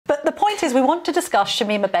point is we want to discuss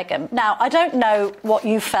Shamima Begum. Now, I don't know what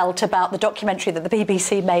you felt about the documentary that the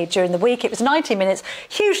BBC made during the week. It was 90 minutes,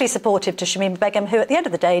 hugely supportive to Shamima Begum, who at the end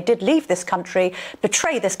of the day did leave this country,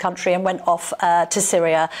 betray this country and went off to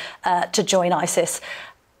Syria to join ISIS.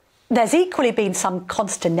 There's equally been some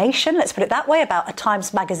consternation, let's put it that way, about a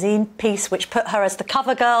Times Magazine piece which put her as the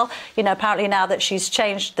cover girl. You know, apparently now that she's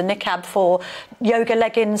changed the niqab for yoga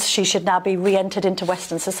leggings, she should now be re-entered into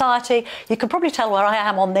Western society. You can probably tell where I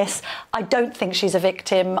am on this. I don't think she's a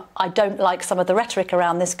victim. I don't like some of the rhetoric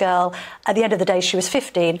around this girl. At the end of the day, she was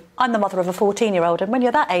 15. I'm the mother of a 14-year-old, and when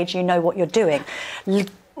you're that age, you know what you're doing.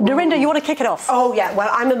 Narinder, you want to kick it off? Oh, yeah. Well,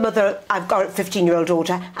 I'm a mother. I've got a 15-year-old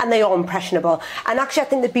daughter, and they are impressionable. And actually, I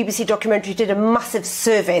think the BBC documentary did a massive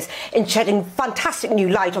service in shedding fantastic new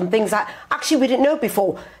light on things that actually we didn't know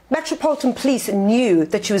before. Metropolitan Police knew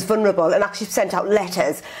that she was vulnerable and actually sent out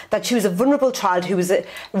letters that she was a vulnerable child who was at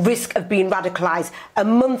risk of being radicalised a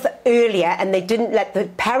month earlier, and they didn't let the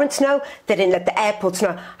parents know, they didn't let the airports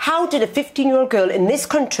know. How did a 15-year-old girl in this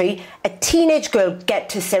country, a teenage girl, get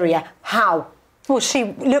to Syria? How? Well, she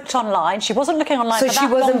looked online. She wasn't looking online so for she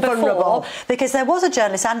that wasn't long before, vulnerable. because there was a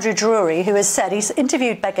journalist, Andrew Drury, who has said he's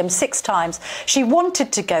interviewed Begum 6 times. She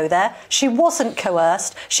wanted to go there. She wasn't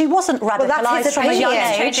coerced. She wasn't radicalised from a young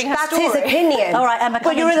age. That's his opinion. All right, Emma.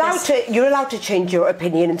 Well, you're allowed to change your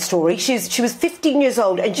opinion and story. She was 15 years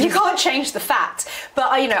old, and you can't change the facts.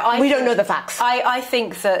 But we don't know the facts. I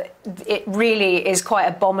think that it really is quite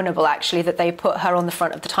abominable, actually, that they put her on the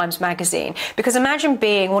front of the Times Magazine. Because imagine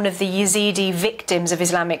being one of the Yazidi victims of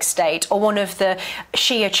Islamic State, or one of the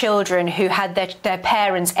Shia children who had their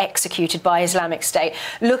parents executed by Islamic State,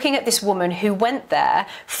 looking at this woman who went there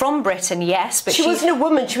from Britain, yes, but she wasn't a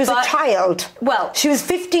woman, she was a child. Well, she was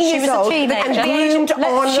 15 years old and groomed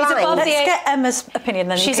online. Let's get Emma's opinion,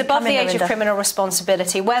 then. She's above the age of criminal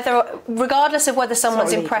responsibility, regardless of whether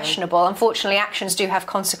someone's impressionable. Unfortunately, actions do have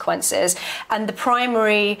consequences, and the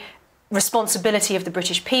primary responsibility of the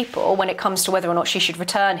British people when it comes to whether or not she should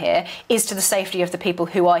return here is to the safety of the people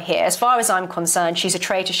who are here. As far as I'm concerned, she's a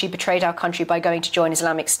traitor. She betrayed our country by going to join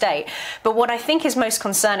Islamic State. But what I think is most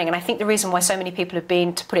concerning, and I think the reason why so many people have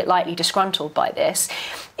been, to put it lightly, disgruntled by this,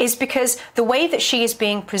 is because the way that she is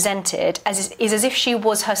being presented is as if she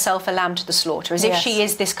was herself a lamb to the slaughter, as if she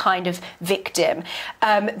is this kind of victim.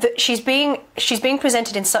 That she's being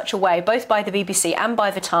presented in such a way, both by the BBC and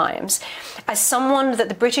by the Times, as someone that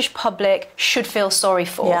the British public should feel sorry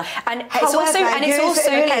for. Yeah. And it's also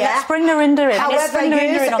let's bring Narinder in. However,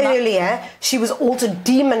 years earlier, she was also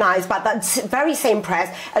demonised by that very same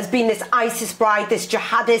press as being this ISIS bride, this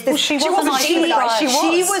jihadist. Well, she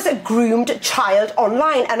was a groomed child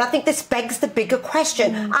online, and I think this begs the bigger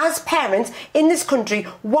question: as parents in this country,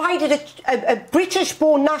 why did a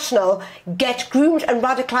British-born national get groomed and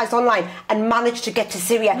radicalised online and manage to get to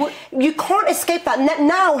Syria? Well, you can't escape that.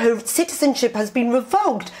 Now her citizenship has been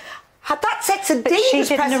revoked. That sets a dangerous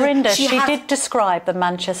precedent. She did describe the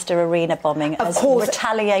Manchester Arena bombing as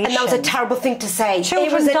retaliation. And that was a terrible thing to say.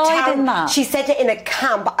 Children died in that. She said it in a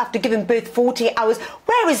camp after giving birth 40 hours.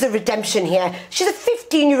 Where is the redemption here? She's a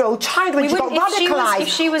 15-year-old child when she got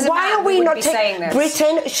radicalised. Why are we not saying this?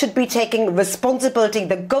 Britain should be taking responsibility.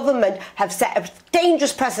 The government have set a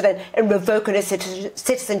dangerous precedent in revoking her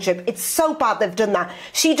citizenship. It's so bad they've done that.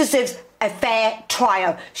 She deserves a fair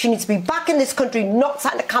trial. She needs to be back in this country, not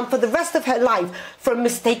sat in a camp for the rest of her life for a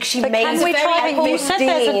mistake she made. You said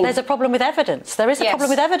there's a problem with evidence. There is a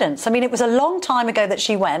problem with evidence. I mean, it was a long time ago that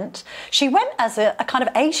she went. She went as a kind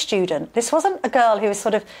of A student. This wasn't a girl who was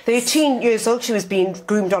sort of 13 years old. She was being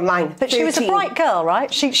groomed online. But 13. She was a bright girl,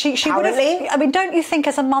 right? She would have. I mean, don't you think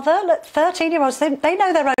as a mother, look, 13-year-olds, they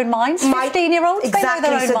know their own minds. 15-year-olds, exactly,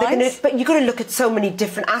 they know their own minds. But you've got to look at so many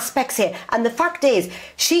different aspects here. And the fact is,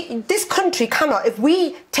 this country cannot, if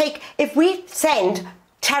we send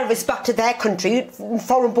terrorists back to their country,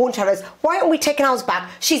 foreign-born terrorists, why aren't we taking ours back?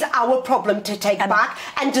 She's our problem to take back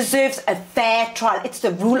and deserves a fair trial. It's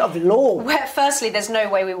the rule of law. Well, firstly, there's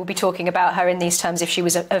no way we will be talking about her in these terms if she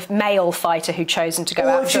was a male fighter who'd chosen to go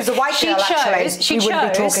out. If she was a white girl, actually, we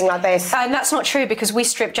wouldn't be talking like this. And that's not true, because we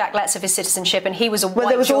stripped Jack Letts of his citizenship, and he was a white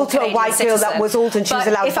there was also Canadian a white girl that was also, and she was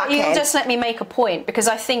allowed back in. If you just let me make a point, because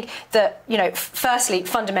I think that, you know, firstly,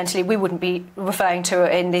 fundamentally, we wouldn't be referring to her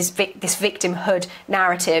in this victimhood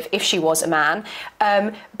narrative if she was a man.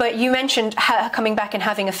 But you mentioned her coming back and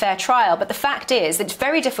having a fair trial. But the fact is that it's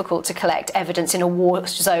very difficult to collect evidence in a war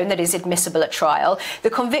zone that is admissible at trial. The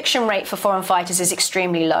conviction rate for foreign fighters is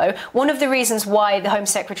extremely low. One of the reasons why the Home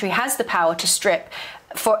Secretary has the power to strip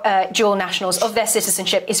for dual nationals of their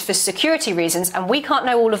citizenship is for security reasons, and we can't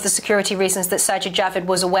know all of the security reasons that Sajid Javid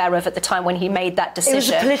was aware of at the time when he made that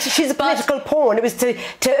decision. She's a political pawn. It was to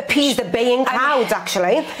appease the baying crowds,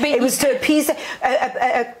 actually. It was to appease...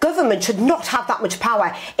 A government should not have that much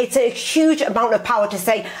power. It's a huge amount of power to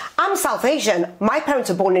say, I'm South Asian, my parents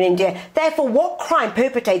were born in India, therefore what crime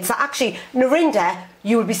perpetrates that actually, Narinder,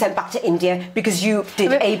 you will be sent back to India because you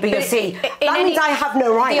did A, B, or C. That means I have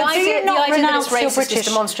no right. The idea that it's racist is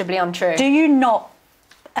demonstrably untrue. Do you not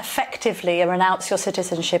effectively renounce your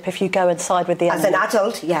citizenship if you go and side with the enemy? As an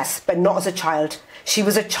adult, yes, but not as a child. She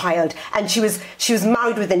was a child, and she was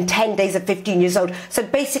married within 10 days of 15 years old. So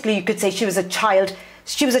basically, you could say she was a child.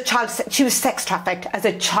 She was sex trafficked as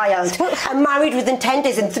a child and married within 10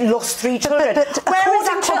 days and lost 3 children. But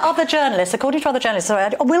according to other journalists, sorry,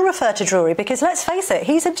 I will refer to Drury because let's face it,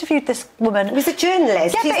 he's interviewed this woman. He's a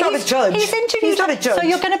journalist. Yeah, he's not a judge. He's not a judge. So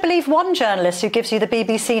you're going to believe one journalist who gives you the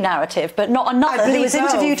BBC narrative, but not another who has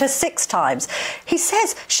interviewed her 6 times. He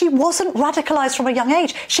says she wasn't radicalised from a young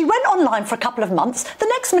age. She went online for a couple of months. The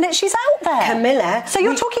next minute she's out there. Camilla. So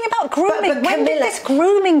you're talking about grooming. When did this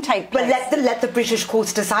grooming take place? But let the British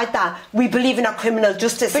courts decide that. We believe in our criminal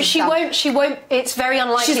justice system. But she won't. It's very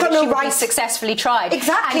unlikely that she will be successfully tried.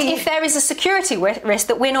 Exactly. And if there is a security risk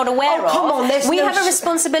that we're not aware of, we have a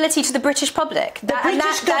responsibility to the British public.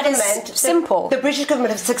 That is simple. The British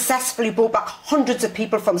government have successfully brought back hundreds of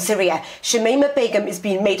people from Syria. Shamima Begum is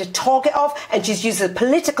being made a target of, and she's used as a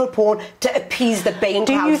political pawn to appease the baying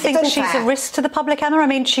crowd. Do you think she's a risk to the public, Emma? I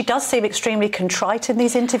mean, she does seem extremely contrite in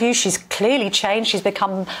these interviews. She's clearly changed. She's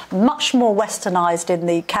become much more westernised in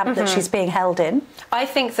the camp that she's being held in. I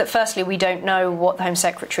think that firstly we don't know what the Home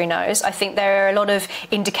Secretary knows. I think there are a lot of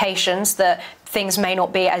indications that things may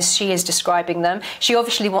not be as she is describing them. She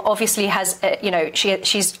obviously has,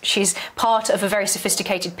 she's part of a very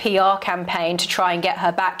sophisticated PR campaign to try and get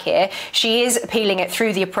her back here. She is appealing it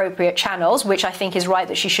through the appropriate channels, which I think is right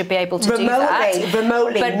that she should be able to do that.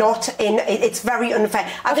 Remotely, but not in. It's very unfair.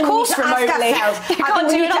 Of course, remotely. You can't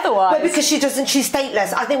do it otherwise. But because she doesn't, she's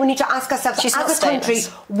stateless. I think we need to ask ourselves, as a country,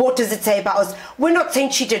 what does it say about us? We're not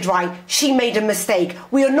saying she did right. She made a mistake.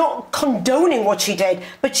 We are not condoning what she did,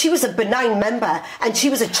 but she was a benign member. And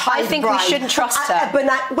she was a child I think bride. we shouldn't trust her.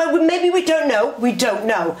 Well, maybe we don't know. We don't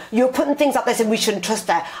know. You're putting things out there saying we shouldn't trust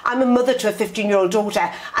her. I'm a mother to a 15-year-old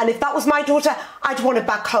daughter, and if that was my daughter, I'd want her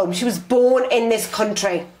back home. She was born in this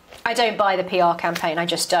country. I don't buy the PR campaign. I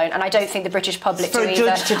just don't, and I don't think the British public do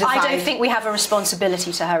either. I don't think we have a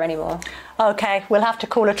responsibility to her anymore. OK, we'll have to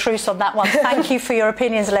call a truce on that one. Thank you for your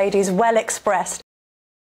opinions, ladies. Well expressed.